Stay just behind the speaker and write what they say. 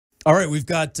All right, we've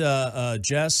got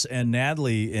Jess and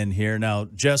Natalie in here. Now,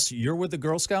 Jess, you're with the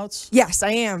Girl Scouts? Yes,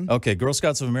 I am. Okay, Girl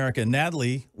Scouts of America.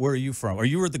 Natalie, where are you from? Or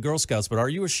you were with the Girl Scouts, but are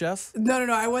you a chef? No.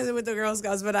 I wasn't with the Girl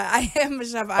Scouts, but I am a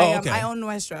chef. Okay. I own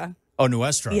Nuestra. Oh,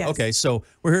 Nuestra. Yes. Okay, so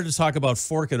we're here to talk about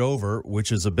Fork It Over,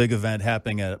 which is a big event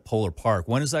happening at Polar Park.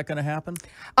 When is that going to happen?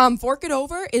 Fork It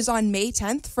Over is on May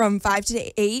 10th from 5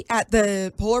 to 8 at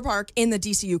the Polar Park in the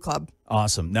DCU Club.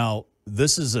 Awesome. Now,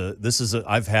 this is a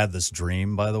I've had this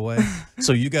dream, by the way.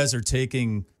 So you guys are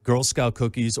taking Girl Scout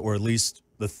cookies, or at least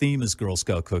the theme is Girl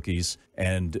Scout cookies,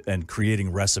 and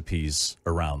creating recipes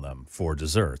around them for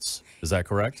desserts. Is that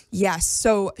correct? Yes.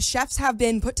 So chefs have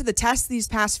been put to the test these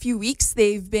past few weeks.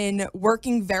 They've been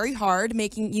working very hard,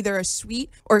 making either a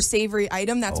sweet or savory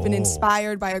item that's been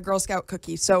inspired by a Girl Scout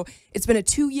cookie. So it's been a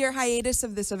 2-year hiatus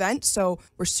of this event. So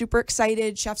we're super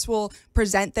excited. Chefs will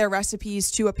present their recipes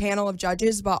to a panel of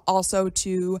judges, but also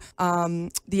to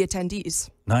the attendees.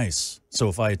 Nice. So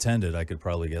if I attended, I could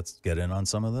probably get in on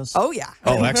some of this? Oh, yeah.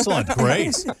 Oh, excellent.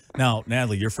 Great. Now,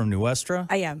 Natalie, you're from Nuestra?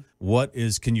 I am.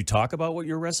 Can you talk about what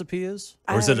your recipe is?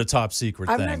 Or is it a top secret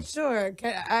I'm thing? not sure.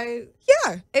 Can I?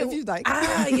 Yeah, if you'd like.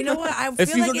 You know what? I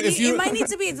feel like it might need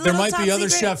to be. There might be other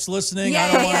chefs listening.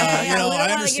 I don't want to.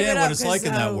 I understand what it's like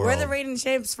in that world. We're the reigning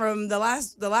champs from the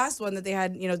last one that they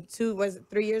had.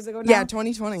 3 years ago now. Yeah,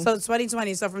 2020. So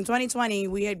 2020. So from 2020,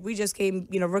 we just came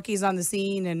rookies on the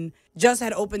scene and just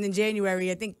had opened in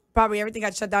January. I think probably everything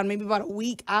got shut down maybe about a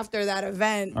week after that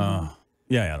event.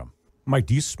 Yeah, Adam. Mike,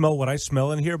 do you smell what I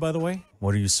smell in here, by the way?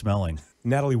 What are you smelling?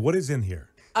 Natalie, what is in here?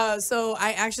 So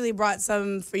I actually brought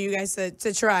some for you guys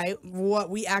to try what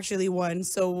we actually won.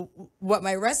 So what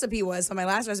my recipe was, so my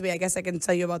last recipe, I guess I can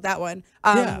tell you about that one.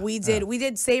 We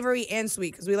did savory and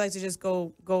sweet because we like to just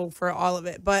go for all of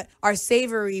it. But our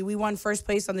savory, we won first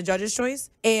place on the judges' choice,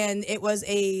 and it was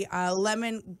a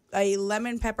lemon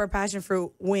pepper passion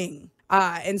fruit wing.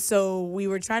 And so we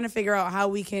were trying to figure out how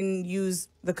we can use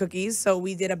the cookies. So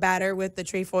we did a batter with the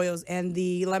trefoils and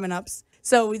the lemon ups.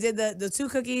 So we did the 2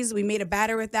 cookies, we made a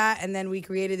batter with that, and then we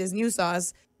created this new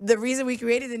sauce. The reason we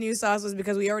created the new sauce was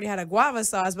because we already had a guava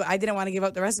sauce, but I didn't want to give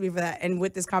up the recipe for that. And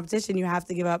with this competition, you have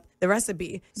to give up the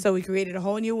recipe. So we created a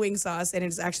whole new wing sauce, and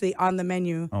it's actually on the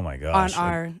menu. Oh my gosh!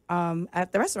 On our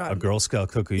at the restaurant. A Girl Scout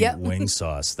cookie wing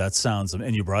sauce. That sounds.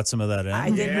 And you brought some of that in. I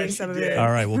did bring some of it.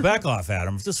 All right. Well, back off,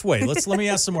 Adam. Just wait. Let me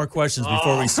ask some more questions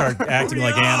before we start acting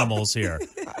like animals here.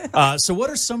 So,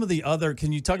 what are some of the other?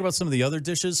 Can you talk about some of the other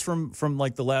dishes from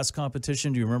like the last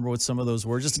competition? Do you remember what some of those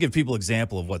were? Just to give people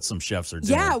example of what some chefs are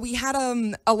doing. Yeah, we had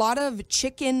a lot of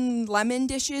chicken lemon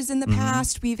dishes in the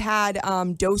past. We've had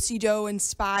do-si-do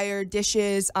inspired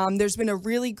dishes. There's been a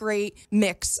really great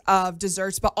mix of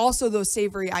desserts, but also those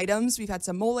savory items. We've had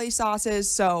some mole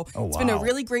sauces. So it's been a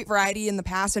really great variety in the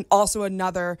past, and also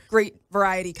another great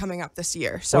variety coming up this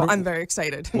year. So I'm very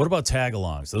excited. What about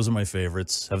tag-alongs? Those are my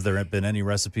favorites. Have there been any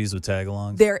recipes with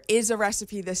tag-alongs? There is a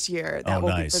recipe this year that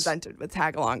will be presented with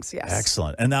tag-alongs, yes.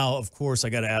 Excellent. And now, of course, I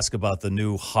got to ask about the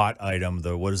new hot item,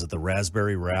 the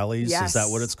raspberry rallies? Yes. Is that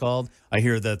what it's called? I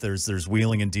hear that there's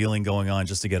wheeling and dealing going on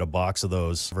just to get a box of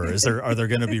those. Are there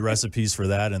going to be recipes for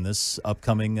that in this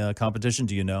upcoming competition?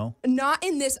 Do you know? Not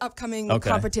in this upcoming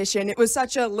competition. It was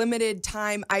such a limited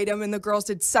time item, and the girls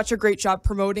did such a great job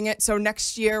promoting it. So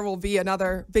next year will be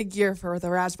another big year for the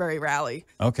Raspberry Rally.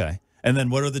 Okay. And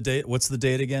then what's the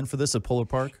date again for this at Polar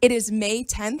Park? It is May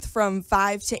 10th from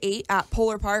 5 to 8 at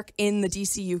Polar Park in the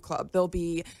DCU Club. There'll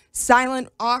be silent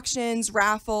auctions,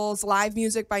 raffles, live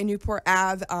music by Newport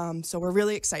Ave. So we're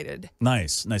really excited.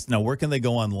 Nice. Now, where can they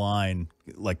go online,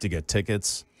 like to get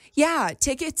tickets? Yeah,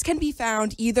 tickets can be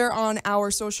found either on our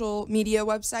social media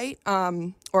website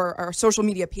or our social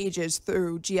media pages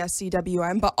through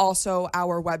GSCWM, but also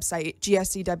our website,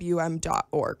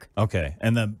 gscwm.org. Okay.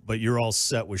 But you're all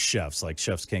set with chefs. Like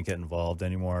chefs can't get involved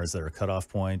anymore. Is there a cutoff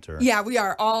point? Or? Yeah, we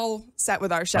are all set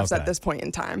with our chefs at this point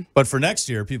in time. But for next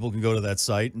year, people can go to that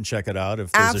site and check it out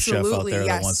if there's a chef out there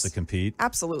that wants to compete.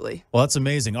 Absolutely. Well, that's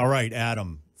amazing. All right,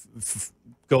 Adam,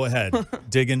 go ahead.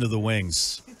 Dig into the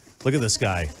wings. Look at this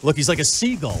guy. Look, he's like a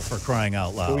seagull, for crying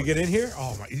out loud. Can we get in here?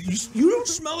 Oh my! You don't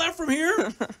smell that from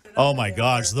here? Oh my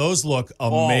gosh, those look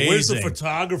amazing. Where's the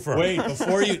photographer? Wait,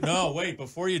 before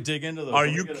you dig into those. Are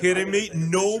you kidding me?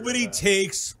 Nobody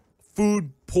takes food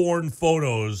porn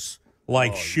photos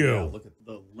like Shu. Yeah, look at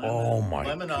the oh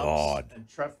my God.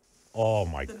 Oh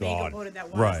my God.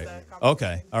 Right.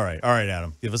 Okay. All right,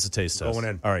 Adam. Give us a taste test. Going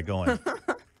in. All right, go in.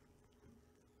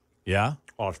 Yeah?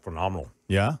 Oh, it's phenomenal.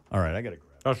 Yeah? All right, I got to grab.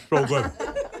 That's so good.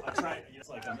 I'm trying.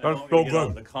 That's so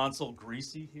good. The console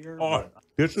greasy here. Oh,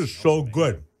 this is so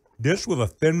good. This with a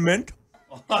thin mint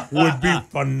would be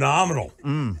phenomenal.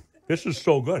 This is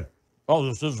so good. Oh,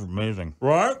 this is amazing.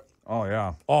 Right? Oh,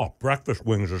 yeah. Oh, breakfast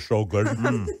wings are so good.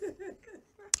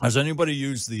 Has anybody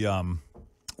used the,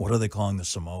 what are they calling the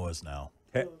Samoas now?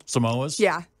 Samoas?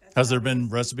 Yeah. Has there been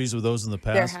recipes with those in the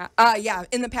There past? yeah,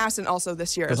 in the past and also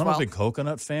this year as Because I'm well. a big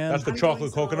coconut fan. That's the I'm chocolate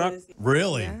doing Samoa coconut? this year.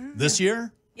 Really? This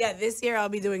year? Yeah, this year I'll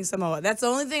be doing Samoa. That's the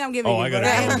only thing I'm giving Oh, you. I gotta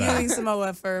but I go am then. doing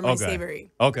Samoa for my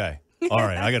savory. Okay. All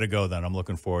right. I got to go then. I'm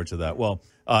looking forward to that. Well,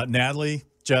 Natalie,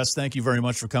 Jess, thank you very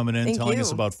much for coming in, Thank telling you.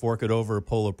 us about Fork It Over at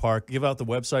Polar Park. Give out the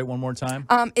website one more time.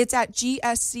 It's at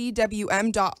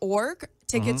gscwm.org.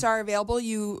 Tickets are available.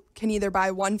 You can either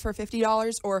buy one for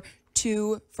 $50 or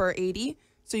two for $80.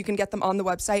 So you can get them on the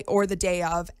website or the day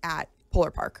of at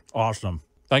Polar Park. Awesome.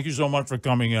 Thank you so much for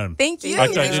coming in. Thank you. I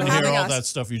Thanks didn't for hear having all us. that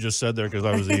stuff you just said there because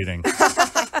I was eating.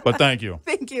 But thank you.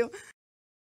 Thank you.